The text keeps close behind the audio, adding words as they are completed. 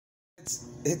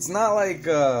It's not like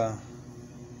I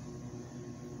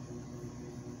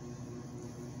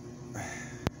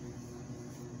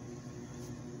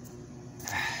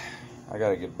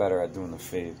gotta get better at doing the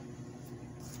fade.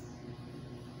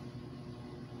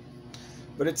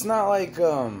 But it's not like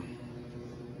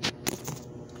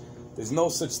there's no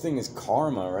such thing as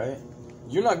karma, right?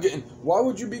 You're not getting. Why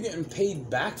would you be getting paid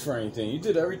back for anything? You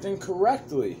did everything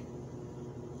correctly.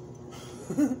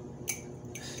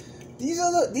 These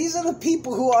are the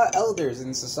people who are elders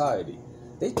in society.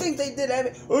 They think they did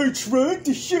everything. I tried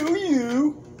to show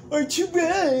you. I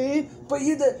tried. But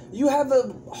you have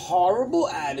a horrible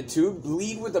attitude,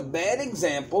 lead with a bad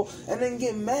example, and then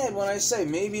get mad when I say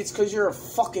maybe it's because you're a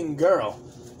fucking girl.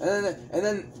 And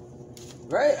then,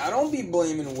 right? I don't be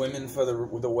blaming women for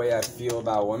the way I feel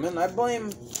about women. I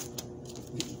blame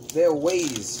their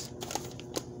ways.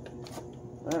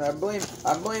 Right? I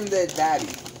blame their daddy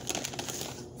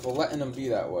for letting them be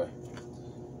that way.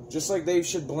 Just like they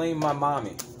should blame my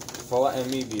mommy for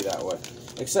letting me be that way.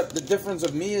 Except the difference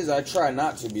of me is I try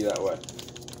not to be that way.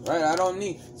 Right? I don't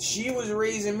need... She was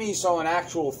raising me so an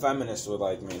actual feminist would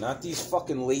like me. Not these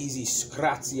fucking lazy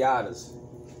scrazziatas.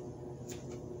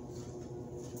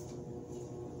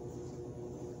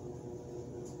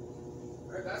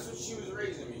 Right? That's what she was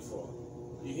raising me for.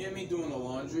 You hear me doing the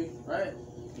laundry? Right?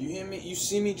 You hear me? You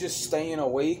see me just staying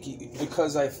awake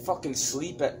because I fucking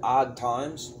sleep at odd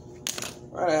times?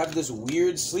 Right, I have this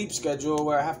weird sleep schedule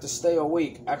where I have to stay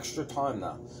awake extra time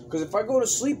now. Because if I go to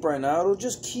sleep right now, it'll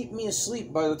just keep me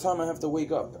asleep by the time I have to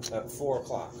wake up at 4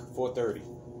 o'clock, 4:30.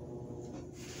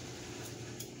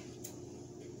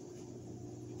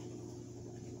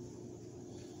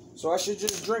 So I should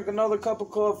just drink another cup of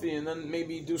coffee and then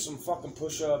maybe do some fucking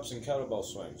push-ups and kettlebell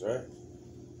swings, right?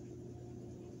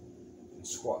 And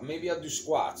squat. Maybe I'll do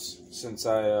squats since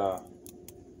I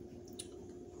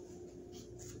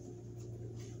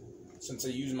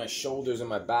use my shoulders and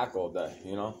my back all day,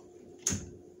 you know?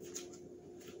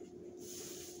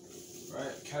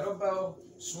 Right? Kettlebell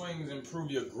swings improve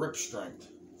your grip strength.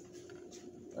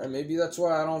 Right? Maybe that's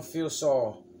why I don't feel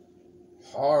so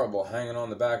horrible hanging on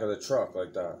the back of the truck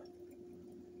like that.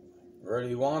 Right?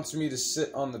 He wants me to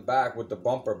sit on the back with the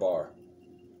bumper bar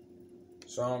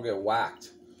so I don't get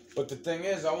whacked. But the thing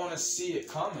is, I want to see it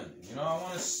coming. You know, I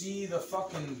want to see the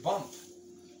fucking bump.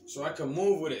 So I can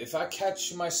move with it. If I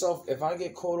catch myself, if I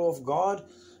get caught off guard,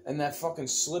 and that fucking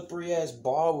slippery ass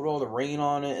bar with all the rain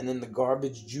on it, and then the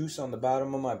garbage juice on the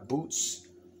bottom of my boots,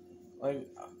 like,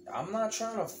 I'm not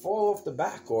trying to fall off the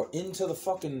back or into the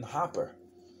fucking hopper.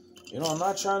 You know, I'm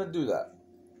not trying to do that.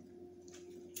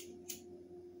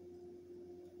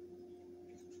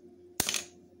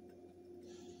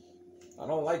 I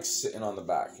don't like sitting on the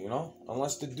back, you know?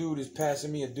 Unless the dude is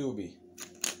passing me a doobie.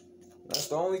 That's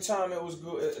the only time it was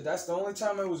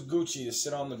Gucci to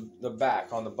sit on the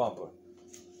back on the bumper.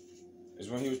 Is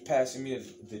when he was passing me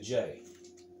the J.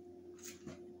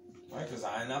 Right? Because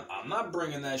I'm not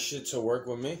bringing that shit to work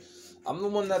with me. I'm the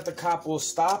one that the cop will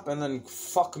stop and then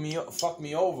fuck me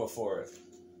over for it.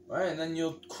 Right? And then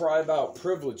you'll cry about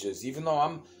privileges, even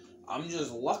though I'm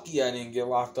just lucky I didn't get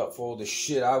locked up for all the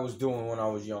shit I was doing when I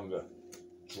was younger.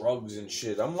 Drugs and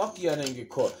shit. I'm lucky I didn't get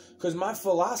caught. Because my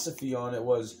philosophy on it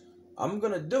was, I'm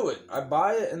gonna do it. I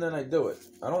buy it and then I do it.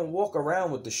 I don't walk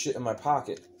around with the shit in my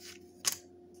pocket.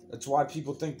 That's why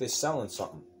people think they're selling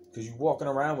something. Because you're walking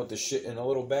around with the shit in a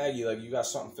little baggie like you got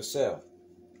something for sale.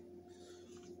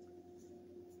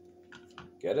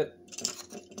 Get it?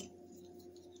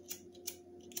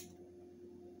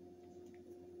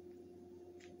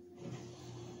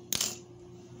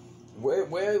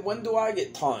 When do I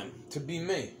get time to be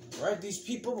me? Right? These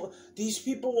people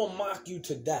will mock you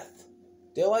to death.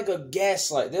 They're like a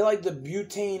gaslight. They're like the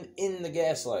butane in the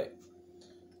gaslight.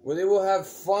 Where they will have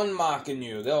fun mocking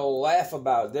you. They'll laugh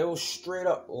about it. They will straight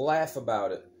up laugh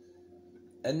about it.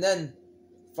 And then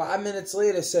 5 minutes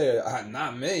later say,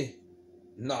 not me.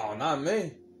 No, not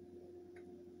me.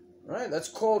 Right? That's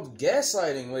called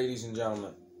gaslighting, ladies and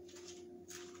gentlemen.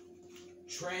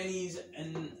 Trannies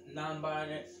and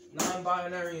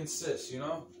non-binary and cis, you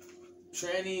know?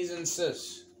 Trannies and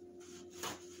cis.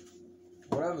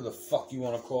 Whatever the fuck you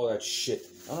want to call that shit.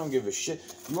 I don't give a shit.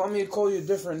 You want me to call you a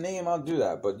different name, I'll do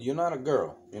that. But you're not a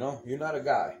girl, you know? You're not a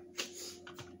guy.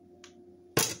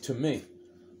 To me.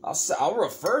 I'll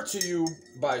refer to you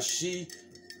by she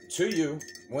to you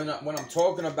when I'm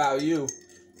talking about you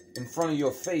in front of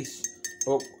your face.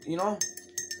 But, you know?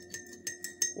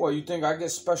 What, you think I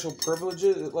get special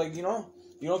privileges? Like, you know?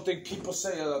 You don't think people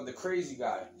say the crazy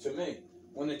guy to me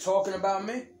when they're talking about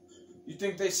me? You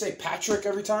think they say Patrick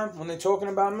every time when they're talking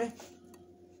about me?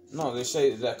 No, they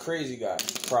say that crazy guy,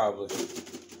 probably.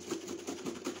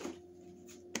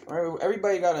 Right?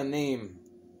 Everybody got a name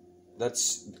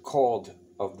that's called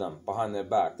of them behind their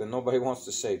back that nobody wants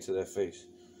to say to their face.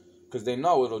 Because they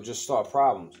know it'll just start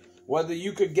problems. Whether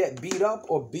you could get beat up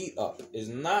or beat up is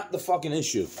not the fucking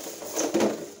issue.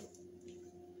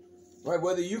 Right?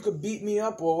 Whether you could beat me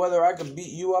up or whether I could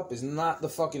beat you up is not the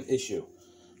fucking issue.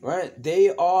 Right?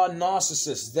 They are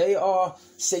narcissists. They are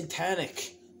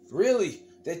satanic. Really.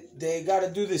 They got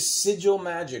to do this sigil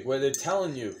magic where they're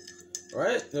telling you.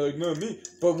 Right? They're like, no, me.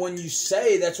 But when you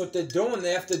say that's what they're doing,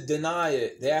 they have to deny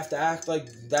it. They have to act like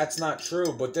that's not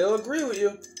true. But they'll agree with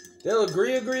you. They'll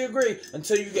agree,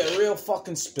 until you get real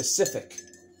fucking specific.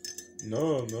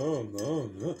 No.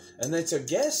 And it's a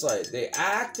gaslight. They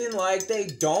acting like they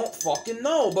don't fucking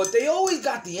know, but they always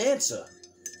got the answer.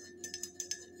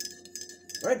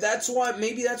 Right?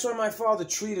 Maybe that's why my father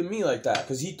treated me like that,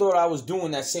 because he thought I was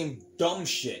doing that same dumb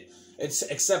shit.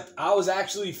 Except I was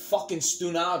actually fucking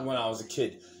stunad when I was a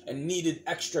kid and needed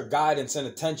extra guidance and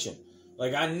attention.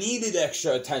 Like, I needed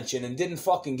extra attention and didn't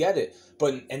fucking get it.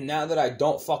 And now that I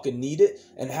don't fucking need it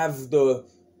and have the,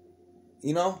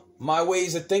 my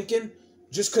ways of thinking,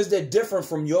 just because they're different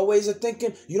from your ways of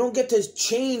thinking, you don't get to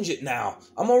change it now.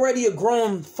 I'm already a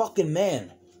grown fucking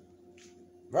man.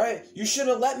 Right? You should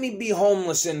have let me be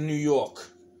homeless in New York.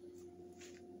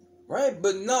 Right?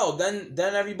 But no, then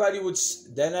everybody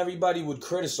would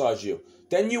criticize you.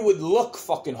 Then you would look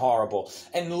fucking horrible.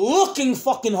 And looking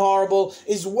fucking horrible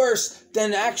is worse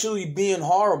than actually being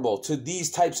horrible to these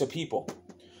types of people.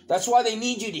 That's why they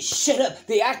need you to shut up.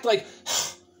 They act like,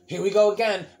 here we go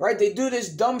again, right? They do this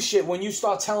dumb shit when you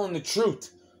start telling the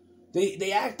truth.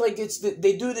 They act like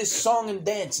they do this song and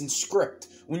dance and script.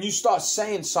 When you start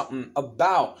saying something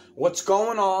about what's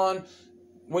going on,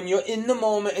 when you're in the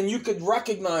moment and you could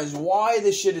recognize why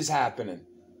this shit is happening.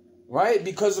 Right?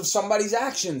 Because of somebody's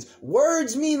actions.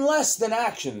 Words mean less than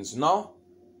actions, no?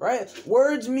 Right?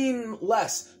 Words mean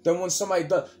less than when somebody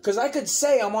does. Because I could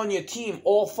say I'm on your team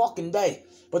all fucking day.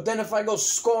 But then if I go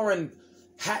scoring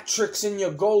hat tricks in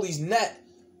your goalie's net,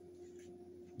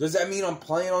 does that mean I'm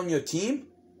playing on your team?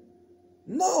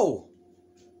 No.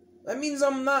 That means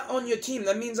I'm not on your team.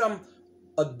 That means I'm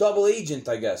a double agent,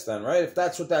 I guess, then, right? If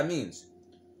that's what that means.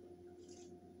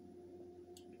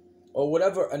 Or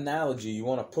whatever analogy you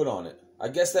want to put on it. I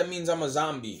guess that means I'm a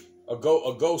zombie, a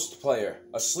ghost player,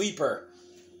 a sleeper,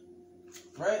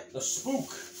 right? A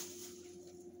spook,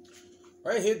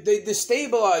 right? They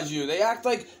destabilize you. They act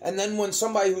like, and then when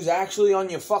somebody who's actually on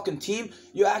your fucking team,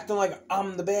 you're acting like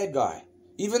I'm the bad guy,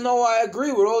 even though I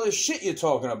agree with all this shit you're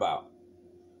talking about.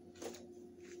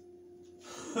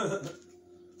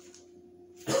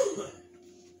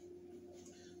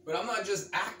 But I'm not just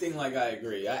acting like I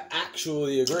agree. I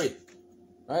actually agree.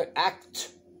 Right?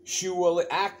 Actually.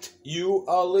 Act, you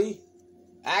ally.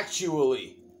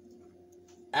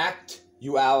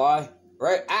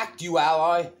 Right? Act, you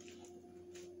ally.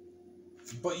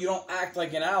 But you don't act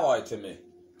like an ally to me.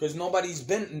 Because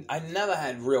I never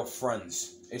had real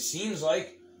friends. It seems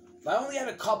like I only had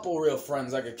a couple real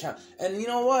friends I could count. And you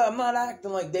know what? I'm not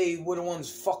acting like they were the ones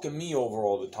fucking me over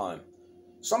all the time.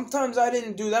 Sometimes I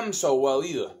didn't do them so well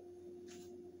either.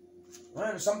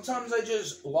 Right? Sometimes I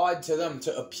just lied to them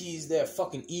to appease their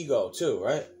fucking ego too,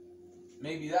 right?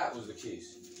 Maybe that was the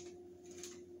case.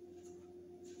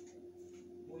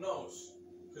 Who knows?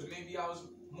 Because maybe I was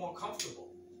more comfortable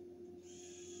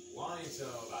lying to them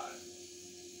about it.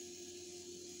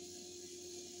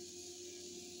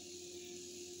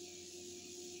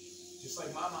 Just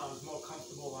like my mom was more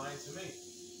comfortable lying to me.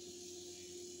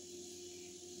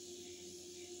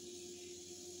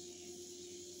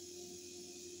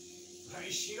 I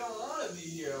mean, she don't want to be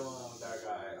here alone with that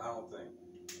guy, I don't think.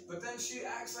 But then she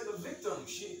acts like a victim.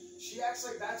 She acts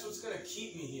like that's what's going to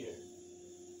keep me here.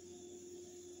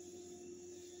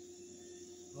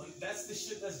 Like, that's the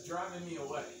shit that's driving me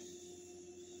away.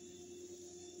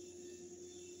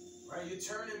 Right? You're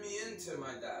turning me into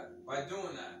my dad by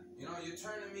doing that. You know, you're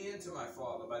turning me into my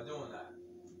father by doing that.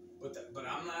 But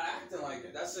I'm not acting like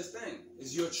it. That's the thing.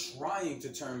 Is you're trying to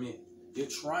turn me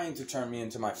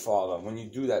into my father when you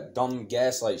do that dumb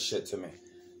gaslight shit to me.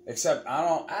 Except I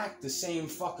don't act the same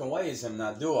fucking way as him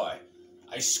now, do I?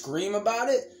 I scream about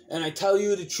it, and I tell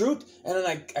you the truth, and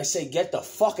then I say, get the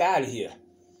fuck out of here.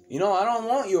 You know, I don't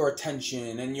want your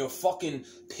attention and your fucking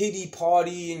pity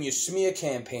party and your smear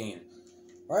campaign.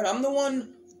 Right? I'm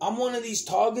one of these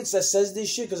targets that says this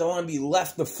shit because I want to be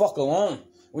left the fuck alone.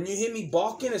 When you hear me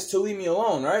barking, it's to leave me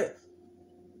alone, right?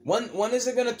 When is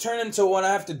it going to turn into when I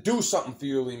have to do something for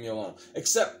you to leave me alone?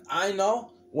 Except I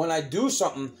know when I do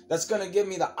something, that's going to give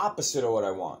me the opposite of what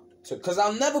I want. Because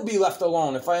I'll never be left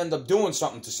alone if I end up doing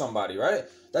something to somebody, right?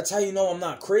 That's how you know I'm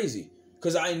not crazy.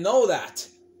 Because I know that.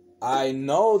 I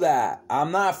know that.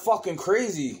 I'm not fucking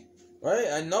crazy. Right?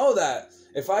 I know that.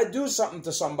 If I do something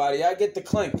to somebody, I get the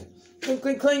clink. Clink,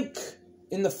 clink, clink.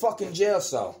 In the fucking jail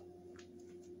cell.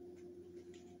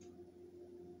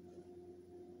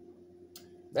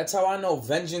 That's how I know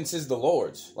vengeance is the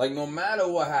Lord's. Like, no matter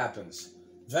what happens,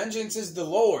 vengeance is the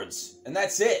Lord's. And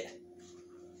that's it.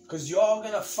 Because y'all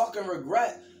gonna fucking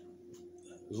regret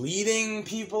leading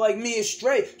people like me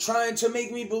astray, trying to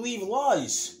make me believe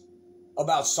lies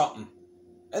about something.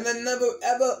 And then never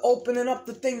ever opening up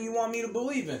the thing you want me to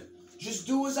believe in. Just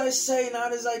do as I say,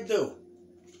 not as I do.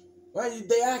 Right?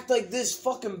 They act like this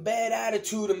fucking bad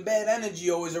attitude and bad energy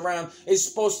always around is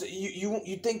supposed to...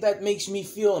 You think that makes me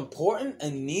feel important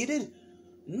and needed?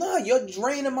 Nah, you're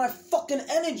draining my fucking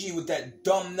energy with that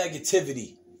dumb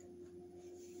negativity.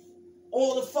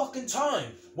 All the fucking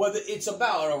time. Whether it's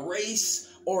about a race,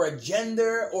 or a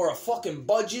gender, or a fucking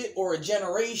budget, or a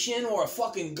generation, or a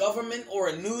fucking government, or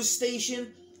a news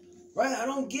station. Right? I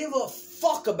don't give a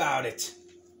fuck about it.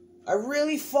 I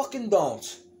really fucking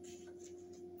don't.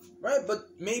 Right? But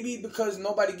maybe because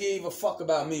nobody gave a fuck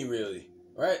about me, really.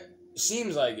 Right?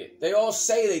 Seems like it. They all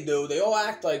say they do. They all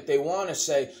act like they want to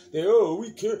say,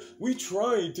 we care. We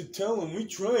tried to tell them. We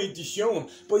tried to show them.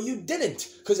 But you didn't.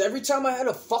 Because every time I had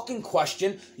a fucking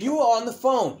question, you were on the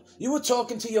phone. You were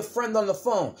talking to your friend on the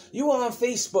phone. You were on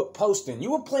Facebook posting.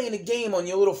 You were playing a game on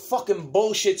your little fucking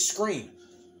bullshit screen.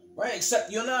 Right?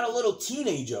 Except you're not a little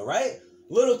teenager, right?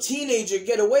 Little teenager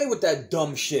get away with that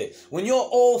dumb shit. When you're an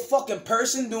old fucking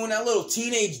person doing that little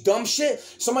teenage dumb shit,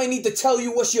 somebody need to tell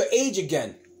you what's your age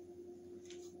again.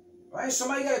 Right?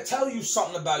 Somebody gotta tell you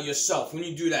something about yourself when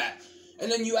you do that. And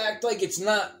then you act like it's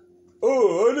not,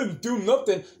 I didn't do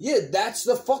nothing. Yeah, that's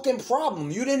the fucking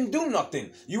problem. You didn't do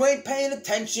nothing. You ain't paying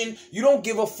attention. You don't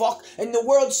give a fuck. And the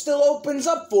world still opens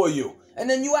up for you. And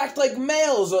then you act like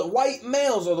males, or white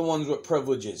males are the ones with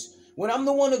privileges. When I'm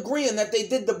the one agreeing that they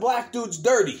did the black dudes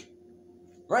dirty.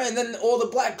 Right? And then all the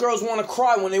black girls want to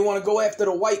cry when they want to go after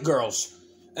the white girls.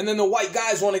 And then the white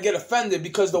guys want to get offended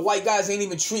because the white guys ain't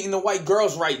even treating the white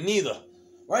girls right neither.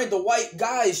 Right? The white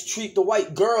guys treat the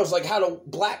white girls like how the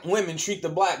black women treat the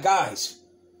black guys.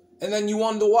 And then you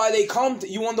wonder why they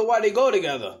you wonder why they go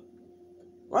together.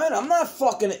 Right? I'm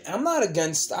not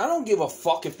against, I don't give a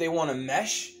fuck if they want to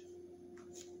mesh.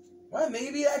 Right?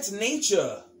 Maybe that's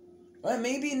nature. Right?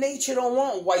 Maybe nature don't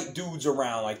want white dudes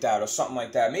around like that or something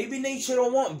like that. Maybe nature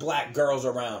don't want black girls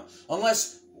around.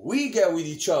 Unless we get with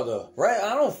each other. Right?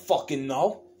 I don't fucking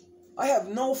know. I have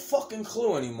no fucking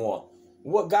clue anymore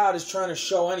what God is trying to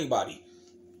show anybody.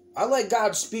 I let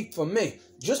God speak for me.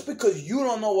 Just because you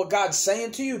don't know what God's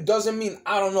saying to you doesn't mean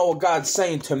I don't know what God's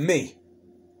saying to me.